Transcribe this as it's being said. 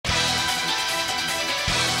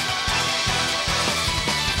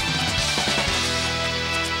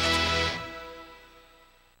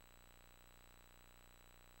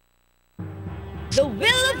The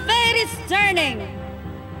wheel of fate is turning.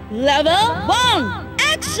 Level 1.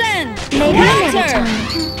 Action. Maybe another Counter. time.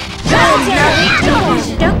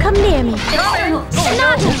 Counter. Don't come near me. Snuggle.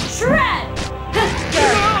 Shred.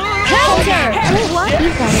 Counter. What?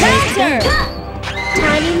 You've got a ways to Counter. go.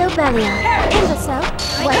 Tiny Lobelia. Imbecile.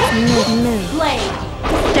 What's move? Blade.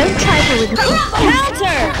 Don't trifle with me.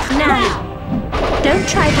 Counter. Now. Don't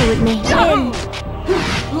trifle with me. In.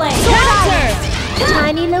 Blade. Counter.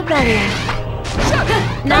 Tiny Lobelia.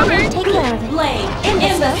 Now take care of it. Blade.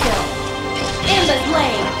 Imbecile.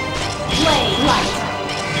 Blade. Blade. Light.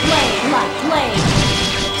 Blade. Light. Blade.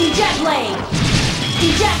 Deject blade.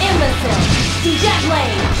 Deject imbecile. Deject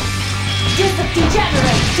blade.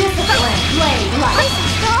 Degenerate. Discipline. Blade. Light.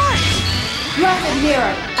 Blessed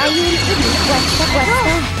mirror. Are you an idiot? What's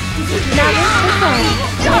that? Now take care of it.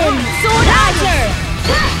 In. Sword Counter.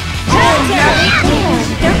 Counter.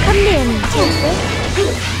 Don't come near me.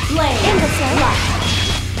 Blade. Imbecile. Light.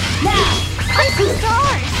 Now.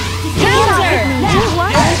 Counter. You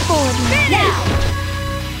want to forward me. Now.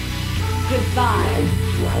 Goodbye.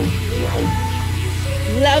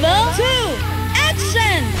 Level 2.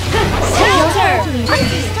 Action. Counter.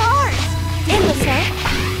 Imbecile.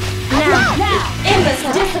 Now.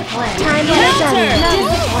 Imbecile. Discipline. Time to Counter.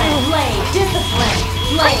 Discipline. Blade. Discipline.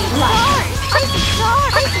 Blade. Light.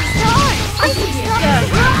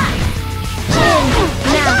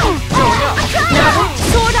 Now.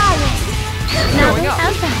 Sword Iris. Now.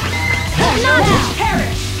 How's that? Now.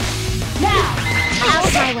 Perish. Now. Out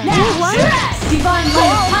of my way. Now. You what? Shred. Divine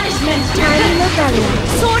light of punishment. Tiny Lobelia.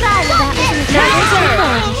 Sword Iris.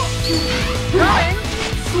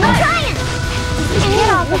 Get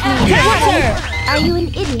off of me. Counter. Are you an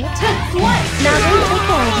idiot? Swipe. Now then take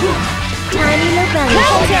care of it. Tiny Lobelia.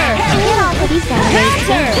 Counter. Get off of these guys.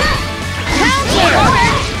 Counter.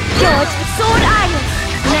 Counter. George, Sword Iris.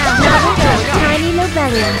 Now. Tiny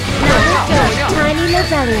Lobelia. Now. Tiny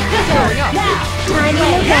Lobelia. Tiny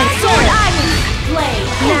Lobelia. Sword Iris. Blade.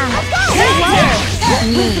 Now. Counter.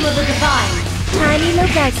 Wisdom of the divine. Tiny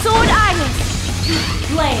Lobelia. Sword Iris.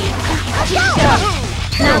 Blade.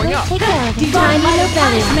 Now then take care of it. Divine Tiny light of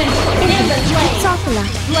Lobelia. punishment. In the blade. Sophila.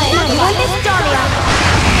 Blade. What is Doria?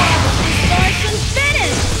 Distortion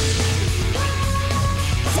finish.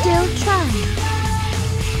 Still trying.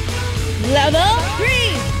 Level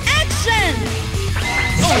 3. Action.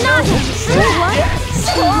 What?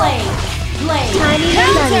 Blade. Blade. Tiny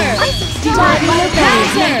Counter. Lobelia. Tiny Lobelia.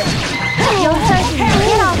 Counter. You're hurting me.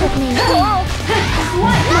 Get off of me. Not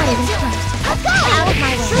even close. Out of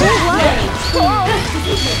my way. Blade.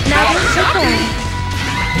 Now then take care of it.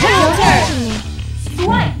 You're Counter. hurting me.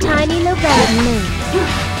 Swipe. Tiny Lobelia. Move.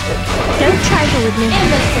 Don't trifle with me.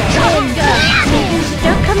 Imbecile.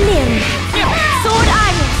 Don't come near me. Sword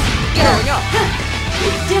Iris.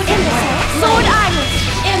 Discipline. Sword Iris.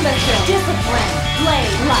 Imbecile. Discipline.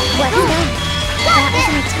 Blade. Light. What's that? That was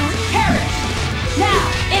an attack? Perish. Now.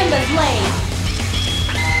 Imbecile.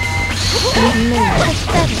 Move.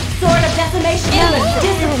 Pathetic. Sword of decimation. Imbecile.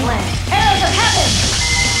 Discipline. Arrows of heaven.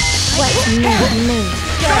 What's move?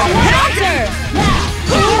 Counter. Now.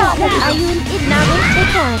 Are you an idiot? Now then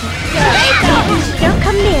take care of it. Don't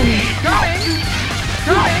come near me.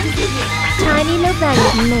 Tiny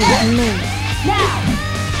Lobelia. Move. Now.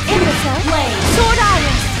 Imbecile. Blade. Sword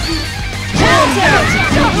Iris. Counter.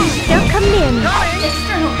 Don't come near me.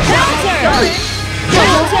 External. Counter.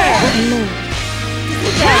 Counter. Move.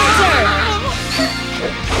 Counter.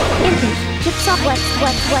 Impish. Chips off. What's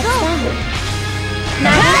that?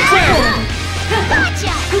 Now then take Counter. care of it.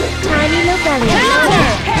 Tiny Lobelia. Counter.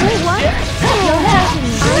 What? You're hurting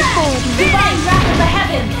me. I forward me. Divine wrath of the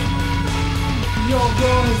heavens. Your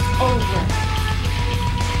war is over.